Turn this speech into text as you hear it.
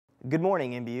Good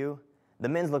morning, MBU. The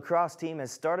men's lacrosse team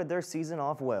has started their season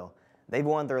off well. They've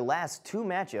won their last two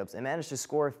matchups and managed to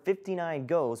score 59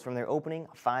 goals from their opening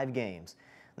 5 games.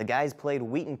 The guys played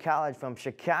Wheaton College from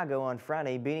Chicago on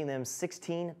Friday, beating them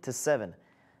 16-7.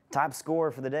 Top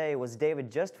scorer for the day was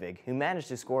David Justvig, who managed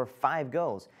to score 5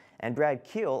 goals, and Brad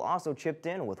Keel also chipped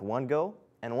in with 1 goal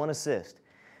and 1 assist.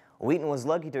 Wheaton was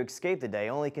lucky to escape the day,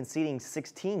 only conceding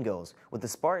 16 goals, with the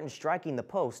Spartans striking the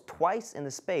post twice in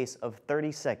the space of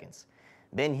 30 seconds.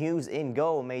 Ben Hughes in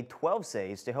goal made 12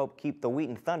 saves to help keep the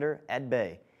Wheaton Thunder at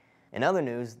bay. In other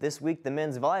news, this week the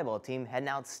men's volleyball team had an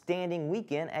outstanding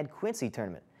weekend at Quincy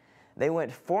tournament. They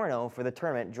went 4-0 for the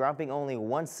tournament, dropping only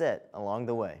 1 set along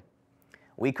the way.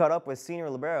 We caught up with senior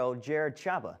libero Jared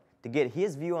Chapa to get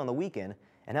his view on the weekend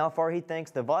and how far he thinks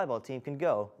the volleyball team can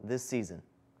go this season.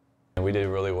 We did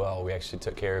really well. We actually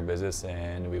took care of business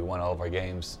and we won all of our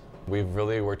games. We've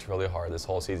really worked really hard this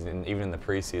whole season, even in the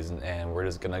preseason, and we're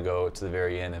just going to go to the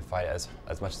very end and fight as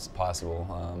much as possible.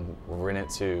 We're in it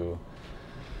to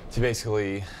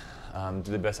basically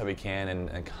do the best that we can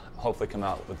and hopefully come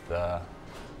out with a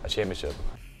championship.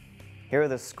 Here are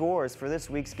the scores for this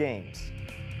week's games.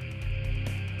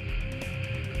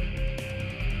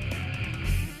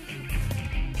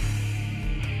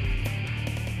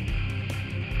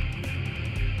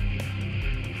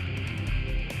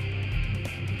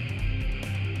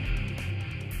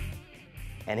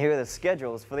 And here are the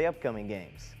schedules for the upcoming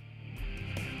games.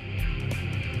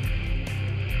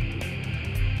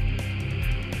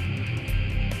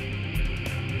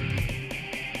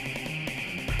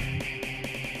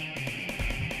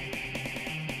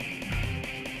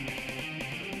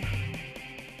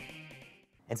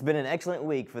 It's been an excellent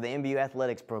week for the MBU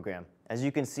athletics program, as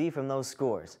you can see from those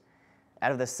scores.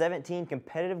 Out of the 17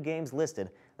 competitive games listed,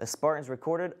 the Spartans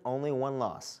recorded only 1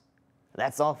 loss.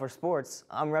 That's all for sports.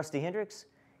 I'm Rusty Hendricks.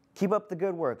 Keep up the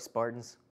good work, Spartans.